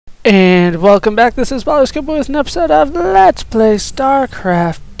And welcome back. This is Baller's with an episode of Let's Play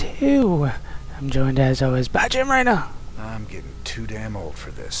Starcraft 2. I'm joined as always by Jim Rainer. I'm getting too damn old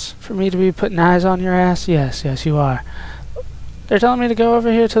for this. For me to be putting eyes on your ass? Yes, you are. They're telling me to go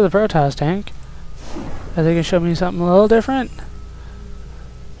over here to the Protoss tank. Are they going to show me something a little different?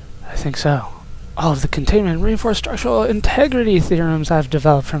 I think so. All of the containment and reinforced structural integrity theorems I've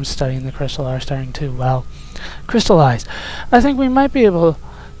developed from studying the crystal are starting to, well, crystallize. I think we might be able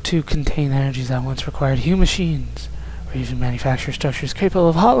to contain energies that once required human machines, or even manufacture structures capable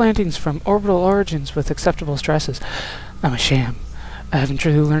of hot landings from orbital origins with acceptable stresses. I'm a sham. I haven't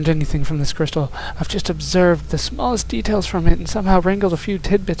really learned anything from this crystal. I've just observed the smallest details from it and somehow wrangled a few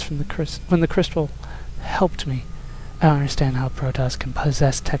tidbits from when the crystal helped me. I don't understand how Protoss can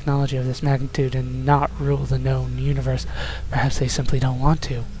possess technology of this magnitude and not rule the known universe. Perhaps they simply don't want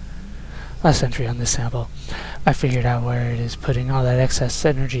to. Last entry on this sample. I figured out where it is putting all that excess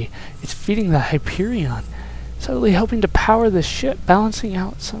energy. It's feeding the Hyperion, subtly helping to power the ship, balancing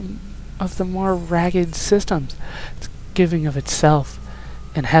out some of the more ragged systems. It's giving of itself,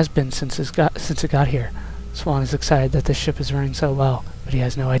 and has been since it got here. Swan is excited that the ship is running so well, but he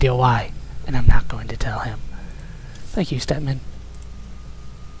has no idea why, and I'm not going to tell him. Thank you, Stepman.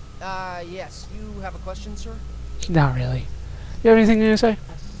 Yes. You have a question, sir? Not really. You have anything new to say?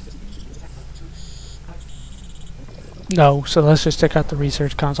 No, so let's just check out the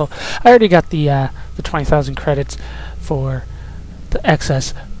research console. I already got the 20,000 credits for the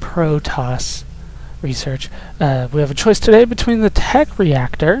excess Protoss research. We have a choice today between the tech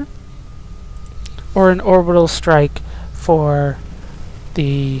reactor or an orbital strike for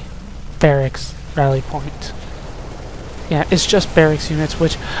the barracks rally point. Yeah, it's just barracks units,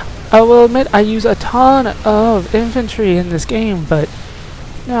 which I will admit I use a ton of infantry in this game, but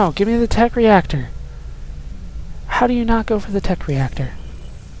no, give me the tech reactor. How do you not go for the tech reactor?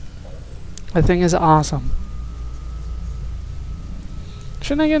 The thing is awesome.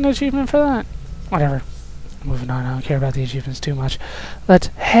 Shouldn't I get an achievement for that? Whatever. Moving on, I don't care about the achievements too much. Let's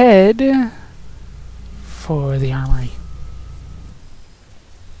head for the armory.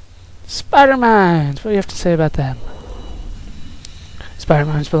 Spider mines! What do you have to say about them? Spider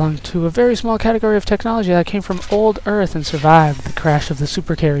mines belong to a very small category of technology that came from old Earth and survived the crash of the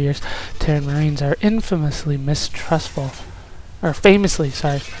supercarriers. Terran Marines are famously mistrustful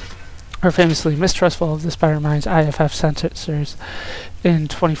of the Spider Mines IFF sensors. In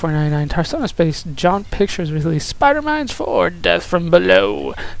 2499, Tarsona-based Jaunt Pictures released Spider Mines 4: Death from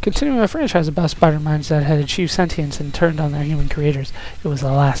Below, continuing a franchise about Spider Mines that had achieved sentience and turned on their human creators. It was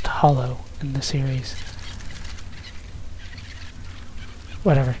the last hollow in the series.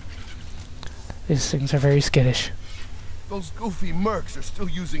 Whatever. These things are very skittish. Those goofy mercs are still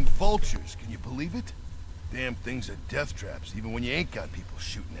using vultures, can you believe it? Damn things are death traps, even when you ain't got people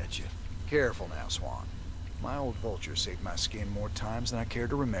shooting at you. Careful now, Swan. My old vulture saved my skin more times than I care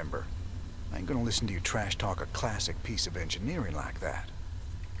to remember. I ain't gonna listen to you trash talk a classic piece of engineering like that.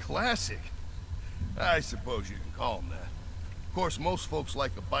 Classic? I suppose you can call them that. Of course, most folks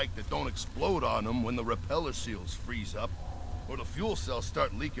like a bike that don't explode on them when the repeller seals freeze up, or the fuel cells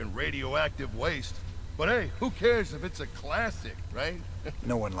start leaking radioactive waste. But hey, who cares if it's a classic, right?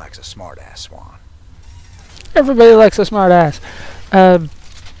 No one likes a smart-ass, Swan. Everybody likes a smart ass.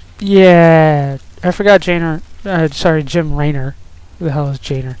 Yeah, I forgot Jim Rainer. Who the hell is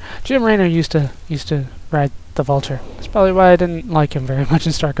Janer? Jim Rainer used to ride the Vulture. That's probably why I didn't like him very much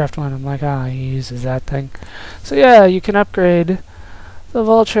in StarCraft 1. I'm like, he uses that thing. So yeah, you can upgrade the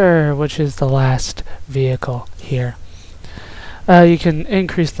Vulture, which is the last vehicle here. You can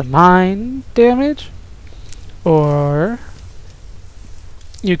increase the mine damage, or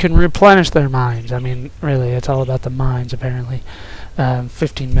you can replenish their mines. I mean, really, it's all about the mines, apparently.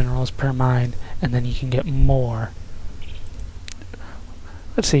 15 minerals per mine, and then you can get more.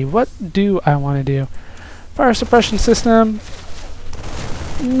 Let's see, what do I want to do? Fire suppression system,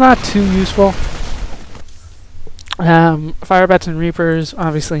 not too useful. Fire bats and reapers,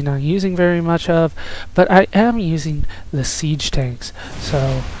 obviously not using very much of, but I am using the siege tanks,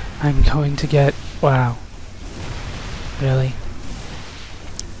 so I'm going to get, wow, really?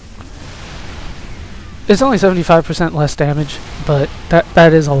 It's only 75% less damage, but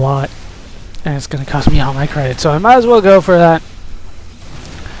that is a lot, and it's going to cost me all my credits, so I might as well go for that.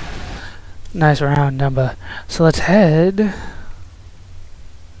 Nice round number. So let's head.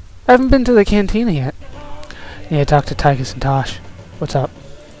 I haven't been to the cantina yet. Yeah, talk to Tychus and Tosh. What's up?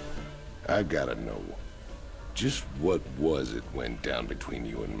 I gotta know. Just what was it went down between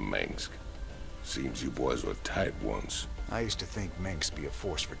you and Mengsk? Seems you boys were tight once. I used to think Mengsk be a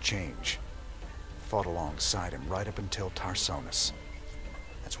force for change. Fought alongside him right up until Tarsonis.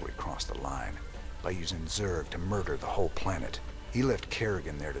 That's where he crossed the line. By using Zerg to murder the whole planet. He left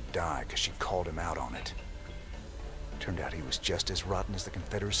Kerrigan there to die because she called him out on it. Turned out he was just as rotten as the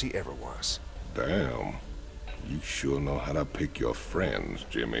Confederacy ever was. Damn. You sure know how to pick your friends,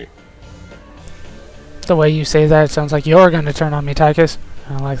 Jimmy. The way you say that, it sounds like you're going to turn on me, Tychus.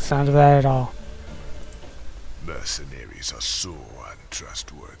 I don't like the sound of that at all. Mercenaries are so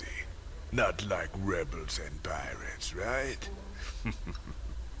untrustworthy. Not like rebels and pirates, right?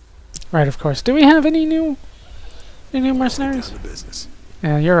 Right, of course. Do we have any new mercenaries? Down to business.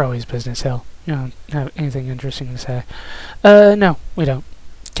 Yeah, you're always business, Hill. You don't have anything interesting to say. No, we don't.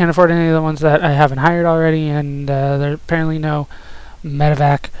 Can't afford any of the ones that I haven't hired already, and there are apparently no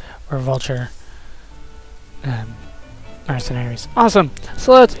medevac or vulture mercenaries. Awesome.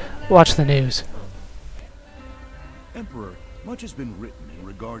 So let's watch the news. Emperor, much has been written in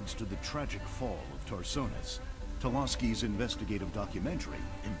regards to the tragic fall of Tarsonis. Toloski's investigative documentary,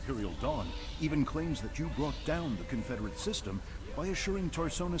 Imperial Dawn, even claims that you brought down the Confederate system by assuring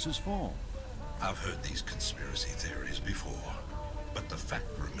Tarsonis' fall. I've heard these conspiracy theories before, but the fact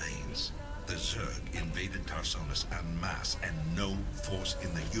remains. The Zerg invaded Tarsonis en masse, and no force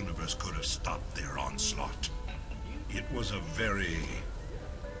in the universe could have stopped their onslaught. It was a very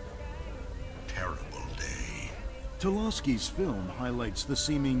terrible day. Toloski's film highlights the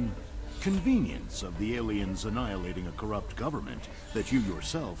seeming convenience of the aliens annihilating a corrupt government that you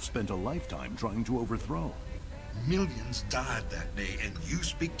yourself spent a lifetime trying to overthrow. Millions died that day, and you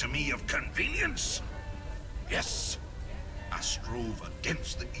speak to me of convenience? Yes, I strove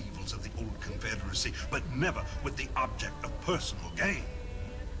against the evils of the old Confederacy, but never with the object of personal gain.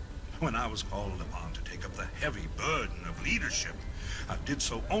 When I was called upon to take up the heavy burden of leadership, I did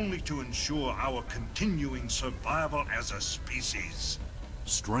so only to ensure our continuing survival as a species.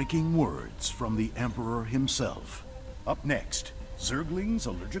 Striking words from the Emperor himself. Up next, Zerglings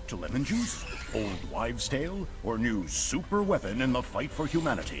allergic to lemon juice, old wives' tale, or new super weapon in the fight for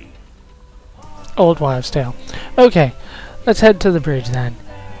humanity. Old wives' tale. Okay, let's head to the bridge then.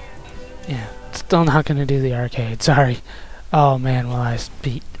 Yeah, still not going to do the arcade, sorry. Oh man, will I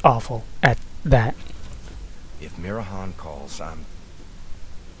be awful at that. If Mirahan calls, I'm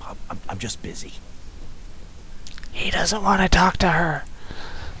just busy. He doesn't want to talk to her.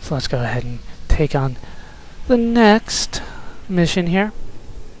 So let's go ahead and take on the next mission here.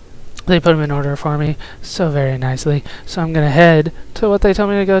 They put them in order for me so very nicely. So I'm going to head to what they tell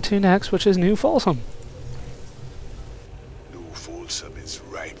me to go to next, which is New Folsom. New Folsom is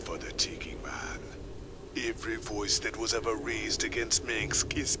ripe for the taking, man. Every voice that was ever raised against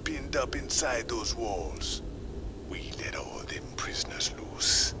Minsk is pinned up inside those walls. We let all them prisoners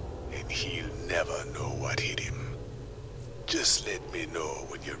loose, and he'll never know what hit him. Just let me know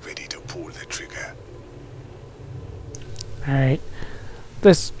when you're ready to pull the trigger. Alright.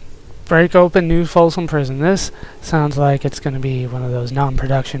 This break open New Folsom prison. This sounds like it's going to be one of those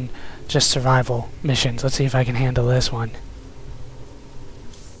non-production, just survival missions. Let's see if I can handle this one.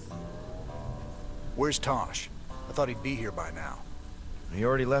 Where's Tosh? I thought he'd be here by now. He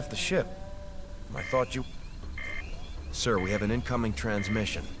already left the ship. I thought you... Sir, we have an incoming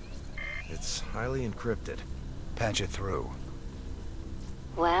transmission. It's highly encrypted. Patch it through.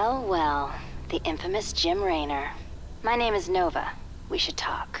 Well, well. The infamous Jim Raynor. My name is Nova. We should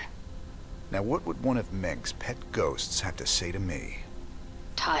talk. Now what would one of Meg's pet ghosts have to say to me?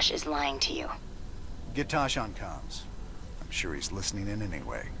 Tosh is lying to you. Get Tosh on comms. I'm sure he's listening in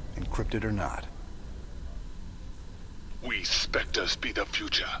anyway, encrypted or not. We Spectres be the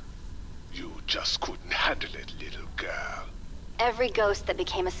future. You just couldn't handle it, little girl. Every ghost that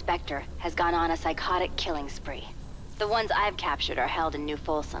became a Spectre has gone on a psychotic killing spree. The ones I've captured are held in New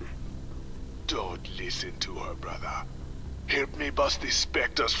Folsom. Don't listen to her, brother. Help me bust these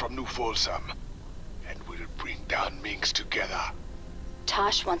Spectres from New Folsom, and we'll bring down Minks together.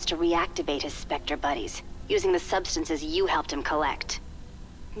 Tosh wants to reactivate his Spectre buddies, using the substances you helped him collect.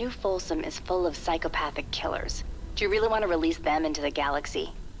 New Folsom is full of psychopathic killers. Do you really want to release them into the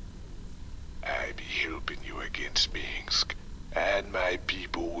galaxy? I be helping you against Minsk, and my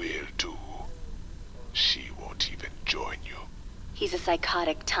people will too. She won't even join you. He's a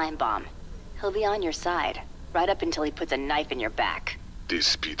psychotic time bomb. He'll be on your side, right up until he puts a knife in your back.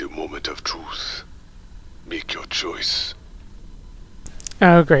 This be the moment of truth. Make your choice.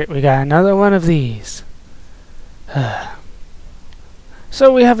 Oh great, we got another one of these.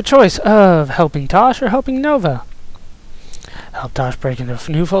 So we have a choice of helping Tosh or helping Nova. Help Tosh break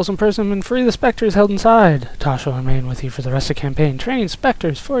into New Folsom prison and free the Spectres held inside. Tosh will remain with you for the rest of the campaign, training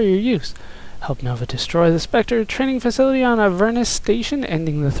Spectres for your use. Help Nova destroy the Spectre training facility on Avernus Station,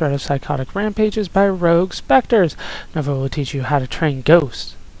 ending the threat of psychotic rampages by rogue Spectres. Nova will teach you how to train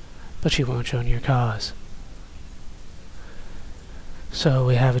ghosts but she won't join your cause. So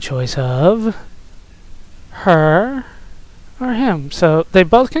we have a choice of her or him. So they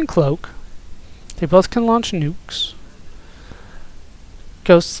both can cloak. They both can launch nukes.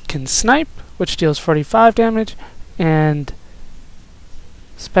 Ghosts can snipe, which deals 45 damage, and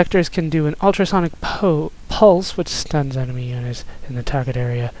Spectres can do an ultrasonic pulse, which stuns enemy units in the target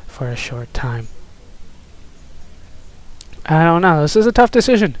area for a short time. I don't know. This is a tough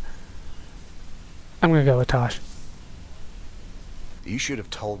decision. I'm gonna go with Tosh. You should have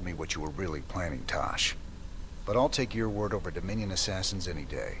told me what you were really planning, Tosh. But I'll take your word over Dominion assassins any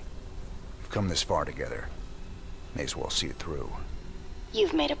day. We've come this far together. May as well see it through.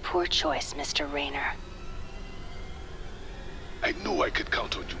 You've made a poor choice, Mr. Rayner. I knew I could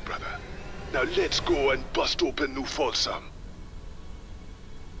count on you, brother. Now let's go and bust open New Folsom.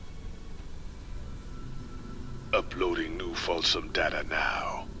 Uploading New Folsom data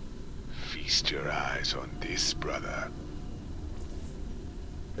now. Feast your eyes on this, brother.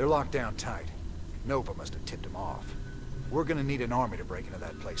 They're locked down tight. Nova must have tipped them off. We're gonna need an army to break into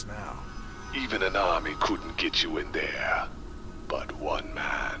that place now. Even an army couldn't get you in there. But one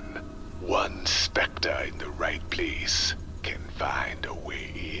man, one Spectre in the right place, can find a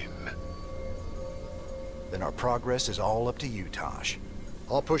way in. Then our progress is all up to you, Tosh.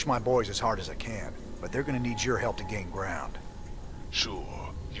 I'll push my boys as hard as I can, but they're gonna need your help to gain ground. Sure,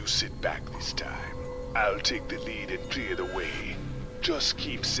 you sit back this time. I'll take the lead and clear the way. Just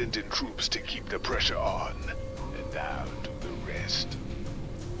keep sending troops to keep the pressure on, and I'll do the rest.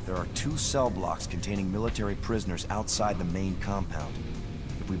 There are 2 cell blocks containing military prisoners outside the main compound.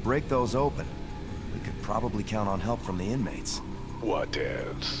 If we break those open, we could probably count on help from the inmates. What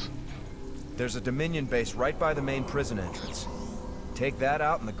else? There's a Dominion base right by the main prison entrance. Take that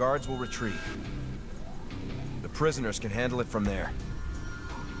out and the guards will retreat. The prisoners can handle it from there.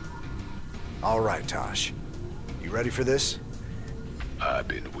 All right, Tosh. You ready for this? I've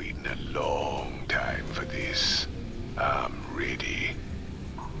been waiting a long time for this. I'm ready.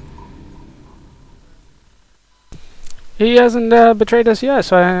 He hasn't betrayed us yet,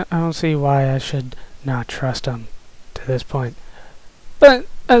 so I don't see why I should not trust him to this point. But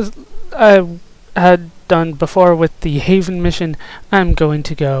as I had done before with the Haven mission, I'm going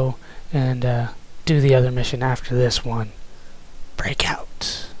to go and do the other mission after this one.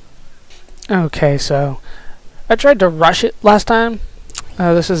 Breakout. Okay, so I tried to rush it last time.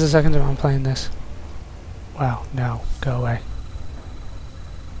 This is the second time I'm playing this. Wow, no, go away.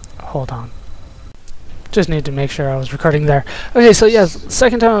 Hold on. Just need to make sure I was recording there. Okay, so yes,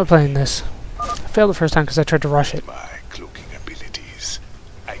 second time I'm playing this. I failed the first time because I tried to rush it. My cloaking abilities.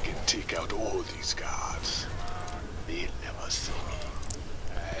 I can take out all these guards. They'll never see me.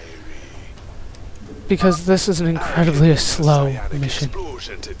 Because this is an incredibly slow mission.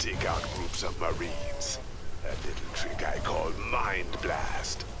 Explosion to take out groups of Marines. That little trick I call Mind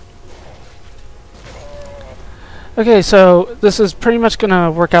Blast. Okay, so this is pretty much going to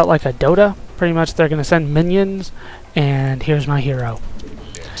work out like a DotA. Pretty much they're going to send minions, and here's my hero.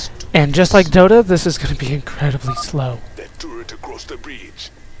 And just like DotA, this is going to be incredibly slow. That turret across the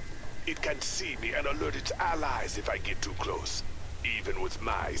bridge. It can see me and alert its allies if I get too close. Even with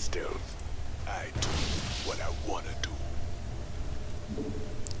my stealth, I do what I want to do.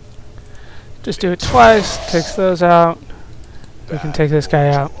 Just do it twice, takes those out. We can take this guy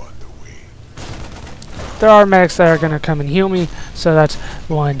out. There are medics that are going to come and heal me, so that's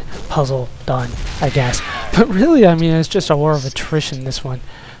one puzzle done, I guess. But really, I mean, it's just a war of attrition, this one.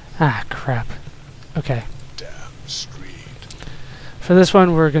 Ah, crap. Okay. For this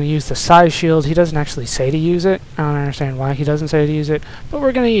one, we're going to use the size shield. He doesn't actually say to use it. I don't understand why he doesn't say to use it, but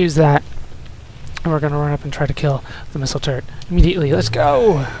we're going to use that. And we're going to run up and try to kill the missile turret immediately. Let's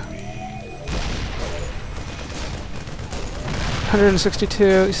go!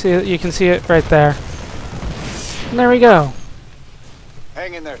 162. You can see it right there. And there we go.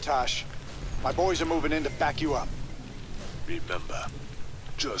 Hang in there, Tosh. My boys are moving in to back you up. Remember,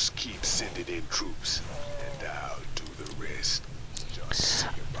 just keep sending in troops, and I'll do the rest. Just see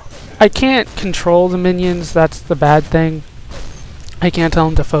about that. I can't control the minions, that's the bad thing. I can't tell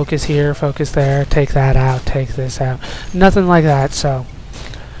them to focus here, focus there, take that out, take this out. Nothing like that, so...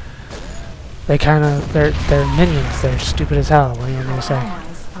 They kind of... They're minions, they're stupid as hell, what do you want me to say?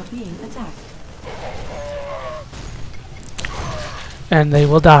 And they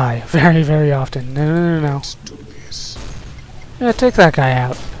will die very, very often. No. Yeah, take that guy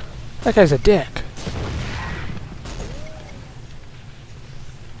out. That guy's a dick.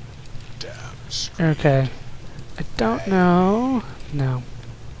 Okay. I don't know. No.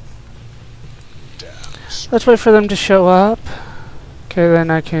 Let's wait for them to show up. Okay,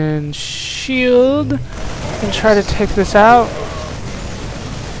 then I can shield and try to take this out.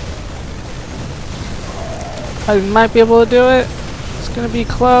 I might be able to do it. It's gonna be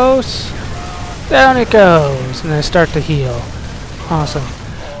close. Down it goes, and I start to heal. Awesome.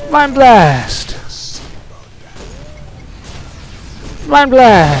 Mind Blast! Mind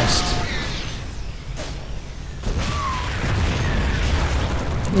Blast!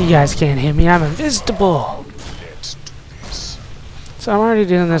 You guys can't hit me, I'm invisible! So I'm already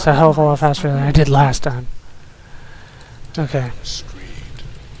doing this a hell of a lot faster than I did last time. Okay.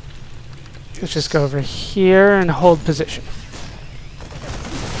 Let's just go over here and hold position.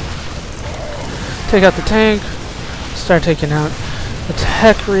 Take out the tank. Start taking out the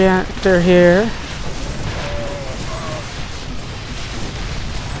tech reactor here.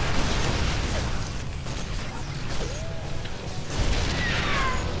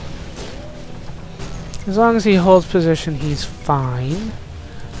 As long as he holds position, he's fine.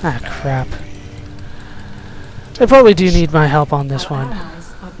 Ah, crap. They probably do need my help on this one.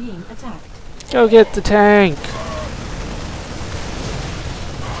 Go get the tank!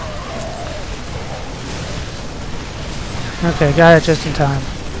 Okay, got it just in time.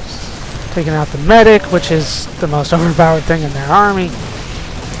 Taking out the medic, which is the most overpowered thing in their army.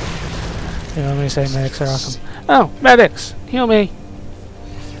 You know, let me say medics are awesome. Oh, medics! Heal me!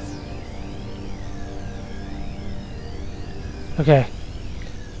 Okay.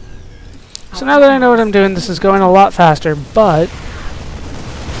 So now that I know what I'm doing, this is going a lot faster, but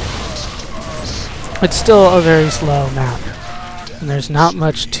it's still a very slow map. And there's not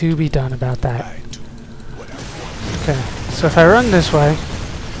much to be done about that. Okay, so if I run this way,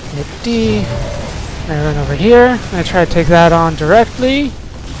 hit D, and I run over here, and I try to take that on directly.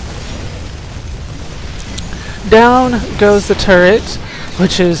 Down goes the turret,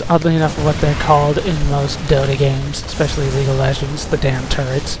 which is oddly enough what they're called in most DotA games, especially League of Legends, the damn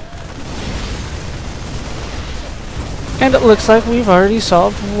turrets. And it looks like we've already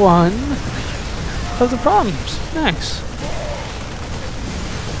solved one of the problems. Nice.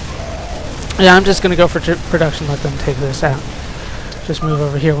 Yeah, I'm just going to go for production, let them take this out. Just move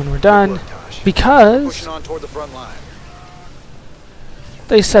over here when we're done, because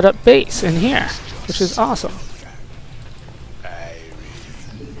they set up base in here, which is awesome.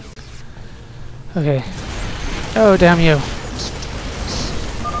 Okay. Oh, damn you.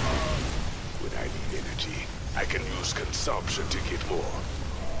 When I need energy, I can use consumption to get more.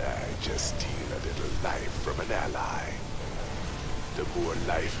 I just steal a little life from an ally. The more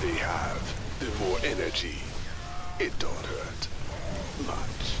life they have, the more energy. It don't hurt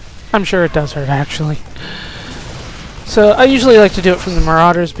much. I'm sure it does hurt, actually. So I usually like to do it from the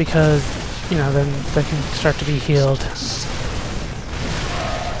Marauders because, you know, then they can start to be healed.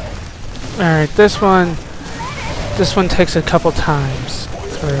 Alright, this one takes a couple times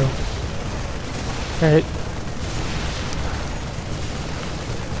through. Alright.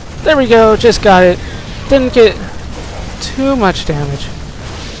 There we go, just got it. Didn't get too much damage.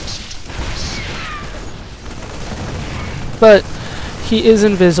 But he is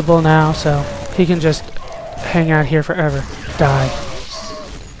invisible now, so he can just hang out here forever. Die.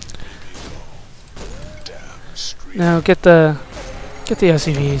 Now get the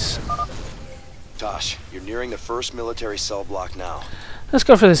SCVs. Tosh, you're nearing the first military cell block now. Let's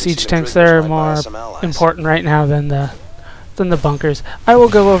go for the siege tanks. They're more important right now than the bunkers. I will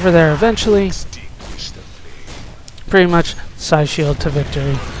go over there eventually. Pretty much side shield to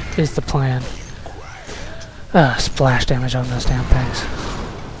victory is the plan. Splash damage on those damn things.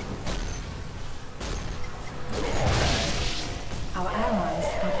 Our allies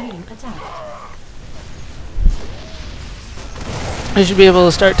are being attacked. I should be able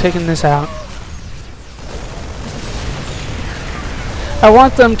to start taking this out. I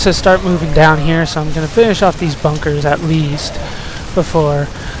want them to start moving down here, so I'm going to finish off these bunkers at least before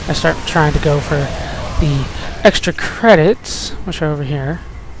I start trying to go for the extra credits, which are over here.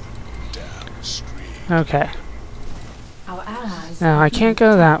 Okay. Our allies Now I can't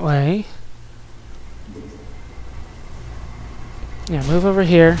go that way. Yeah, move over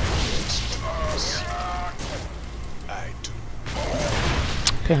here.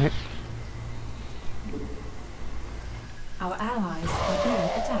 Okay. Our allies are being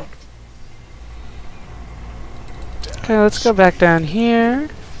attacked. Okay, let's go back down here.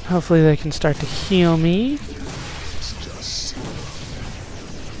 Hopefully they can start to heal me.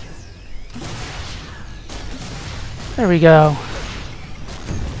 There we go.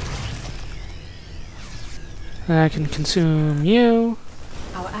 And I can consume you.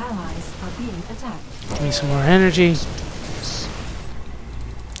 Our allies are being attacked. Give me some more energy.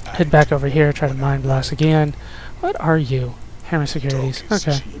 Head back over here, try to mind blast again. What are you? Hammer securities.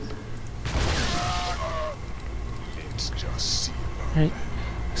 Okay. Alright.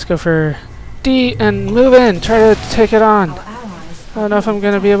 Let's go for D and move in. Try to take it on. I don't know if I'm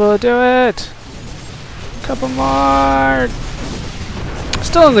going to be able to do it. Couple more.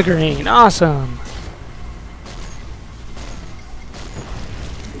 Still in the green. Awesome.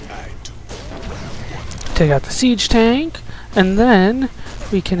 Take out the siege tank. And then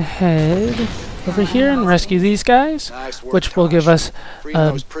we can head over here and rescue these guys, which will give us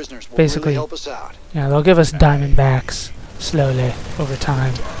basically, yeah, they'll give us Diamondbacks slowly over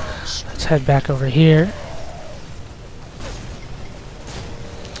time. Let's head back over here.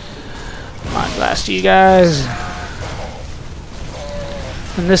 Come on, blast you guys.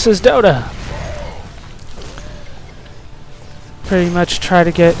 And this is DotA. Pretty much try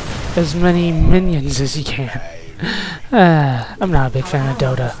to get as many minions as you can. I'm not a big fan of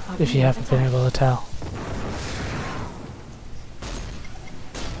DotA, if you haven't been able to tell.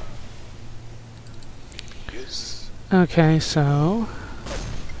 Okay, so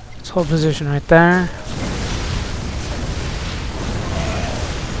let's hold position right there.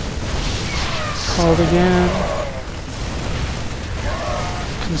 Hold again.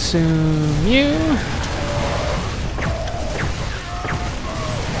 Consume you.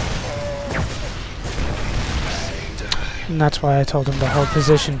 And that's why I told him to hold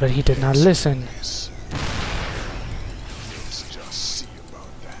position, but he did not listen.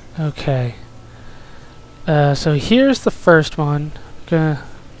 Okay. So here's the first one. I'm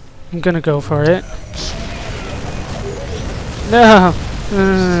gonna go for it. No!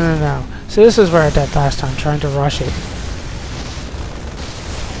 No. See, this is where I died last time, trying to rush it.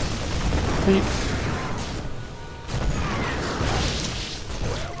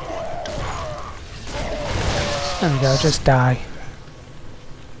 There we go, just die.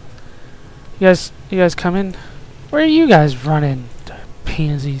 You guys coming? Where are you guys running?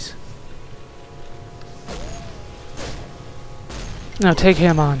 Pansies. No, take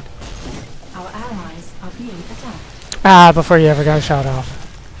him on. Our allies are being attacked. Ah, before you ever got shot off.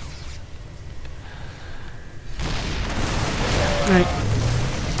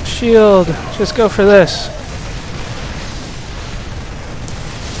 Alright. Shield. Just go for this.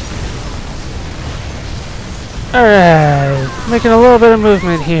 Alright. Making a little bit of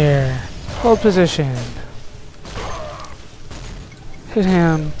movement here. Hold position. Hit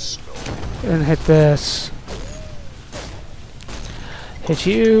him. And hit this. Hit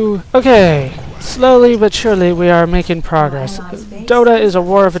you. Okay. Slowly but surely we are making progress. DotA is a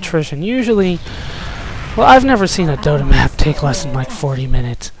war of attrition. Usually, well, I've never seen a DotA map take less than like 40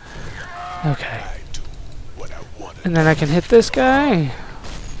 minutes. Okay. And then I can hit this guy.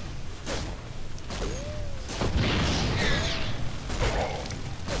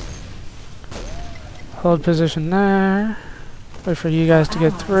 Hold position there. Wait for you guys to get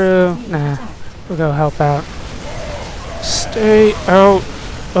through. Nah. We'll go help out. Stay out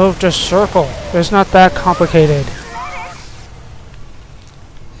of the circle. It's not that complicated.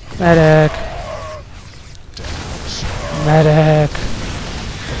 Medic. Medic.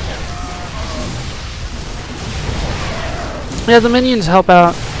 Yeah, the minions help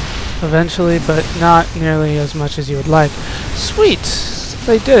out eventually, but not nearly as much as you would like. Sweet!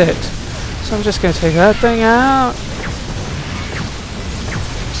 They did it. So I'm just gonna take that thing out.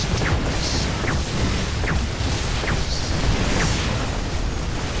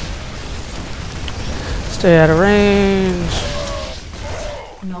 Stay out of range.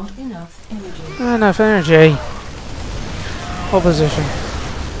 Not enough energy. Not enough energy. Hold position.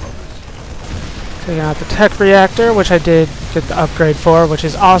 Taking out the tech reactor, which I did get the upgrade for, which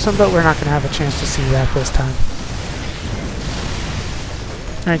is awesome, but we're not going to have a chance to see that this time.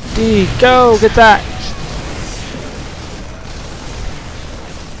 Alright, D, go! Get that!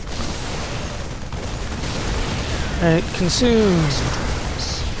 Alright, consume.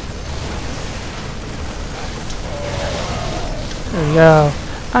 There we go.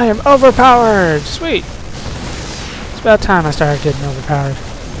 I am overpowered! Sweet! It's about time I started getting overpowered.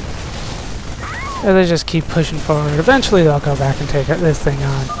 Yeah, they just keep pushing forward. Eventually they'll go back and take this thing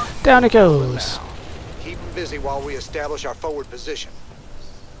on. Down it goes. Keep them busy while we establish our forward position.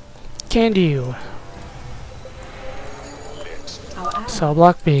 Can do. Cell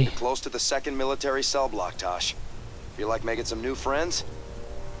block B. Close to the second military cell block, Tosh. Feel like making some new friends?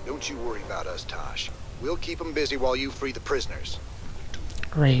 Don't you worry about us, Tosh. We'll keep them busy while you free the prisoners.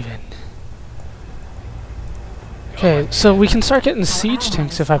 Raven. Okay, so we can start getting siege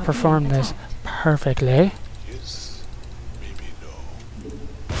tanks if I perform this perfectly. Yes, maybe no.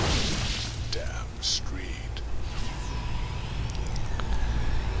 Damn straight.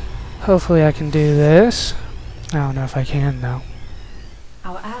 Hopefully I can do this. I don't know if I can, though.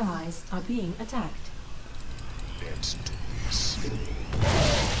 Our allies are being attacked. Let's do this.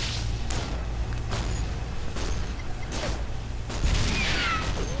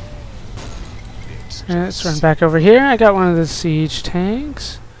 Let's run back over here. I got one of the siege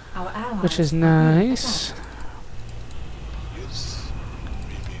tanks, Our allies which is are being nice. attacked. Yes,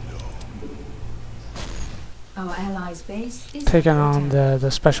 maybe no. Our allies' base is Taking under on attack.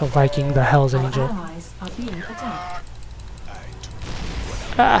 the special Viking, the Hell's Our Angel. allies are being attacked.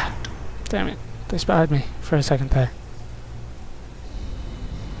 Ah! Damn it. They spotted me for a second there.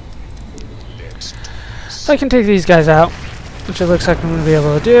 If I can take these guys out, which it looks like I'm going to be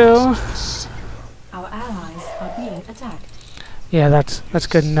able to do. Our allies are being attacked. Yeah, that's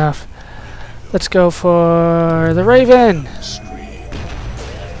good enough. Let's go for the Raven.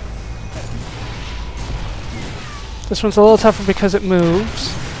 This one's a little tougher because it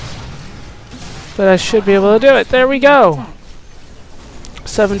moves, but I should be able to do it. There we go.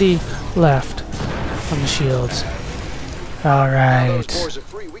 70 left on the shields. All right. Those are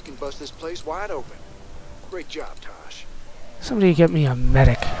free. We can bust this place wide open. Great job, Tosh. Somebody get me a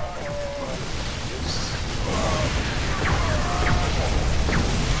medic.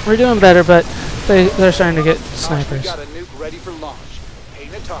 We're doing better, but they're starting to get Tosh, we snipers. got a nuke ready for launch.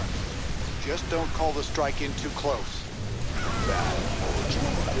 Ain't a target. Just don't call the strike in too close.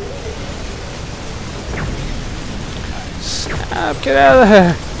 Snap, get out of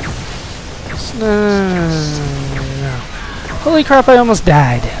there. Snap. Holy crap, I almost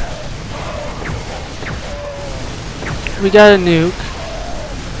died. We got a nuke.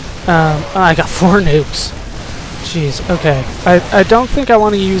 Oh, I got 4 nukes. Jeez, okay. I don't think I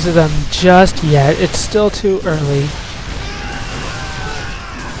want to use them just yet. It's still too early.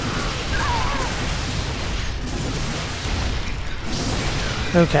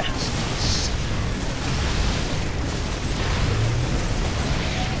 Okay.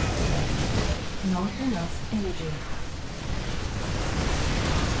 Not enough energy.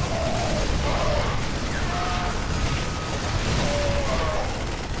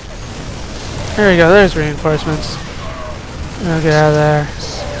 There we go, there's reinforcements. I'll get out of there.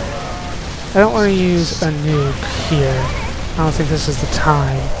 I don't want to use a nuke here. I don't think this is the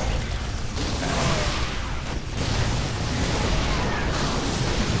time.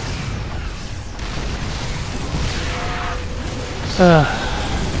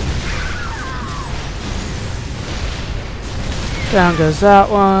 Down goes that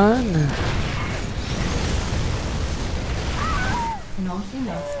one. Not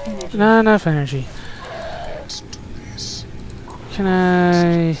enough energy. Not enough energy. Can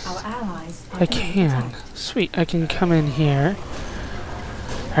I... Our allies are I being can. attacked. Sweet, I can come in here.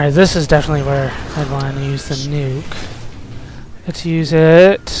 Alright, this is definitely where I'd want to use the nuke. Let's use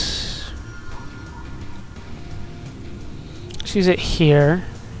it. Let's use it here.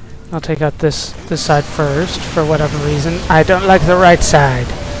 I'll take out this side first, for whatever reason. I don't like the right side.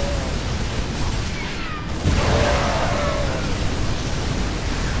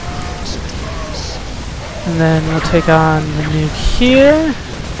 And then we'll take on the nuke here.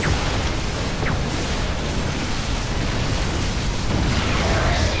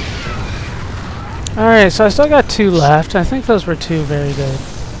 Alright, so I still got 2 left. I think those were 2 very good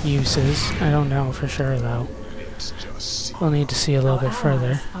uses. I don't know for sure, though. We'll need to see a little bit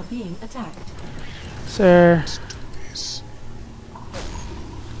further. Are being attacked. Sir.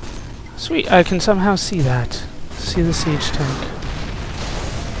 Sweet, I can somehow see that. See the siege tank.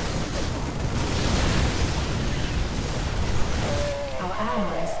 Our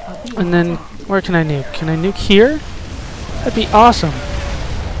allies are being And then, attacked. where can I nuke? Can I nuke here? That'd be awesome.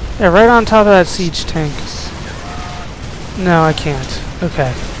 Yeah, right on top of that siege tank. No, I can't.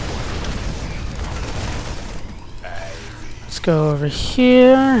 Okay. Let's go over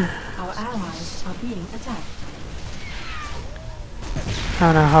here. Our allies are being attacked. I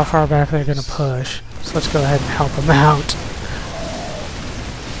don't know how far back they're going to push. So let's go ahead and help them out.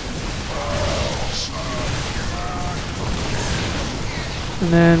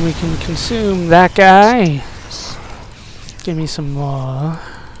 And then we can consume that guy. Give me some more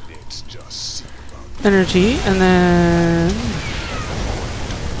energy, and then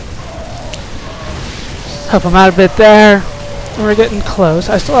help him out a bit there. And we're getting close.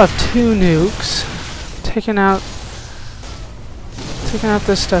 I still have 2 nukes. Taking out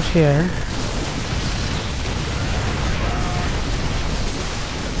this stuff here.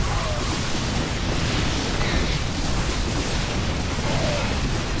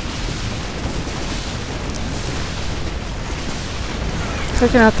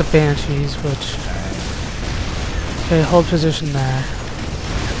 Taking out the Banshees, which... Okay, hold position there.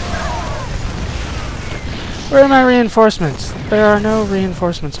 Where are my reinforcements? There are no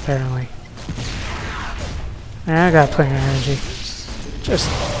reinforcements, apparently. I got plenty of energy. Just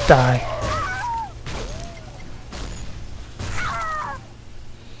die.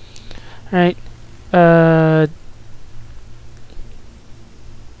 Alright.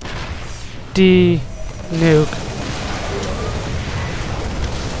 Nuke.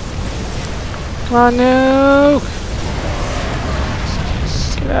 Come on, nuke!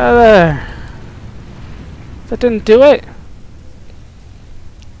 Get out of there. That didn't do it?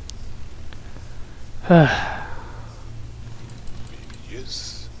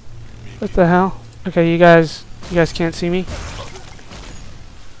 What the hell? Okay, you guys can't see me?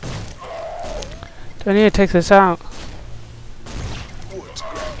 Do I need to take this out?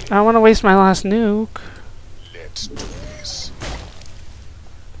 I don't want to waste my last nuke. Let's do this.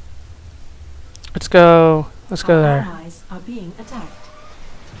 Let's go there. Allies are being attacked.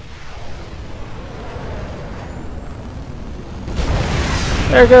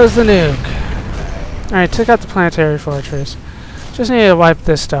 There goes the nuke. Alright, took out the planetary fortress. Just need to wipe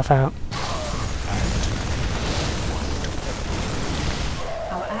this stuff out.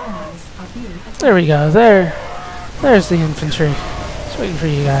 Our allies are being attacked. There we go. There's the infantry. Just waiting for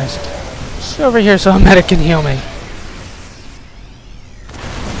you guys. Just go over here so a medic can heal me.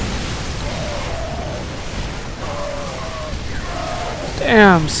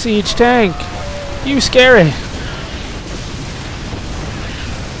 Damn, siege tank. You scary.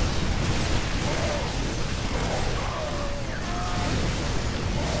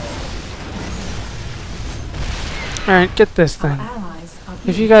 Alright, get this thing.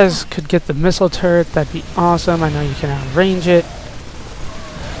 If you guys could get the missile turret, that'd be awesome. I know you can outrange it.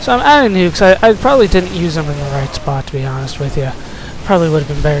 So I'm adding nukes. I probably didn't use them in the right spot, to be honest with you. Probably would have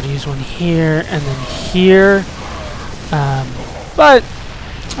been better to use one here and then here. But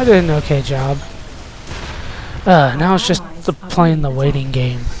I did an okay job. Now it's just playing the waiting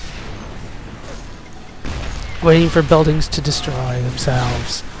game. Waiting for buildings to destroy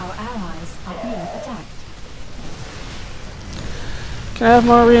themselves. Our allies are being attacked. Can I have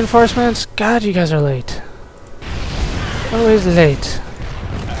more reinforcements? God, you guys are late. Always late.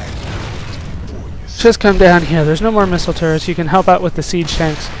 Just come down here. There's no more missile turrets. You can help out with the siege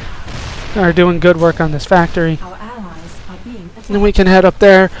tanks. Are doing good work on this factory. Our allies are being attacked. And then we can head up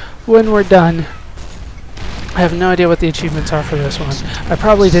there when we're done. I have no idea what the achievements are for this one. I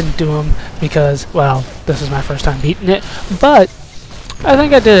probably didn't do them because, well, this is my first time beating it. But I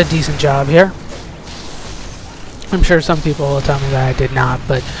think I did a decent job here. I'm sure some people will tell me that I did not,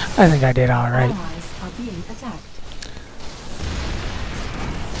 but I think I did alright. Allies are being attacked.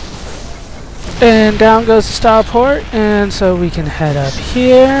 And down goes the starport, and so we can head up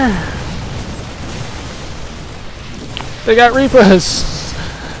here. They got Reapers!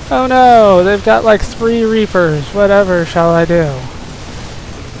 Oh no, they've got like 3 Reapers. Whatever shall I do?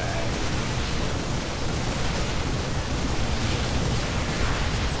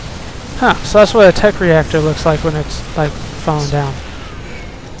 Huh, so that's what a tech reactor looks like when it's like falling down.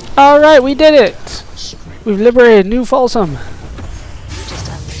 Alright, we did it! We've liberated New Folsom. You just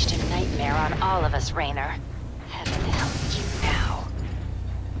unleashed a nightmare on all of us, Raynor. Heaven help you now.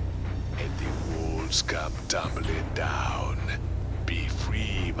 And the walls come tumbling down. Be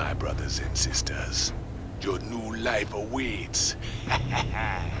free, my brothers and sisters. Your new life awaits.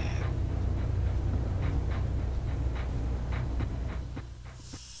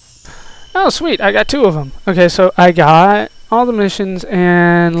 Oh, sweet. I got 2 of them. Okay, so I got all the missions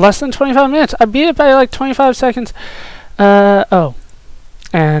in less than 25 minutes. I beat it by like 25 seconds. Oh.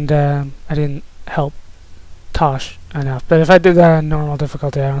 And I didn't help Tosh enough. But if I did that on normal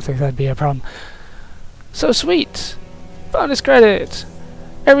difficulty, I don't think that'd be a problem. So sweet. Bonus credits.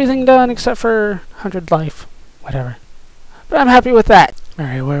 Everything done except for 100 life. Whatever. But I'm happy with that.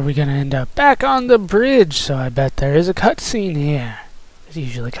 Alright, where are we going to end up? Back on the bridge. So I bet there is a cutscene here. There's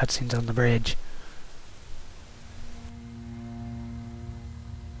usually cutscenes on the bridge.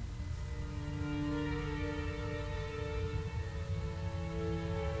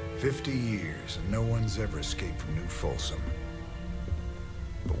 "50 years and no one's ever escaped from New Folsom.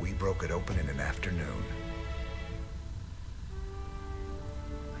 But we broke it open in an afternoon.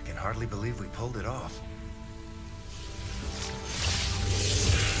 I can hardly believe we pulled it off.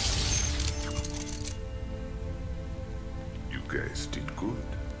 You guys did good.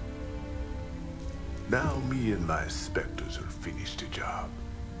 Now me and my specters will finish the job.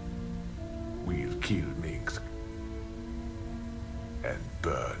 We'll kill Minsk and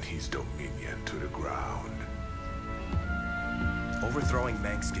burn his dominion to the ground. Overthrowing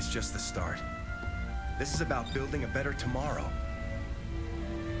Minsk is just the start. This is about building a better tomorrow.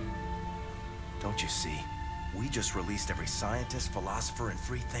 Don't you see? We just released every scientist, philosopher, and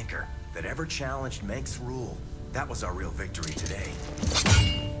free thinker that ever challenged Mengsk's rule. That was our real victory today.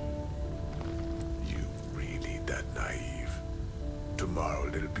 You really that naive? Tomorrow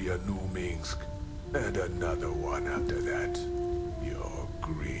there'll be a new Mengsk, and another one after that. Your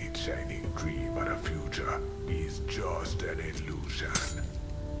great shining dream of the future is just an illusion.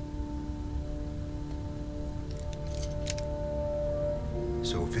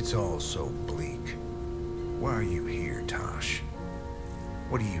 So if it's all so bleak, why are you here, Tosh?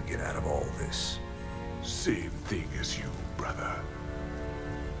 What do you get out of all this? Same thing as you, brother.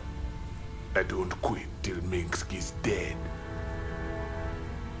 I don't quit till Mengsk is dead.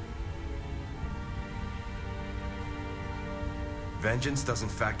 Vengeance doesn't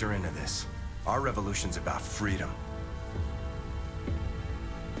factor into this. Our revolution's about freedom.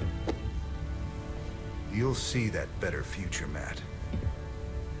 You'll see that better future, Matt.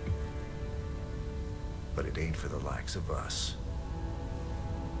 But it ain't for the likes of us.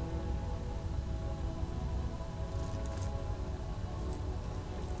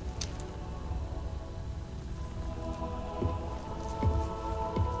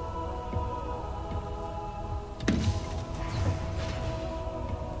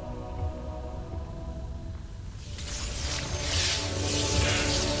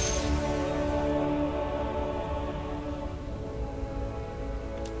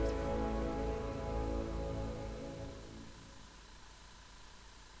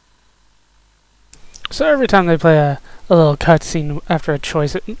 So every time they play a little cutscene after a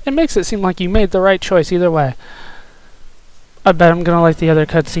choice, it makes it seem like you made the right choice either way. I bet I'm gonna like the other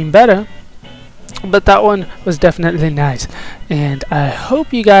cutscene better, but that one was definitely nice. And I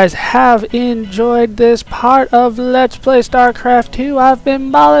hope you guys have enjoyed this part of Let's Play StarCraft 2. I've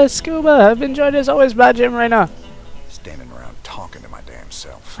been Bala Scuba. I've enjoyed as always by Jim Reyna. Standing around talking to my damn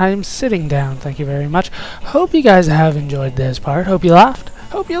self. I am sitting down, thank you very much. Hope you guys have enjoyed this part. Hope you laughed.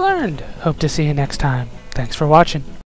 Hope you learned. Hope to see you next time. Thanks for watching.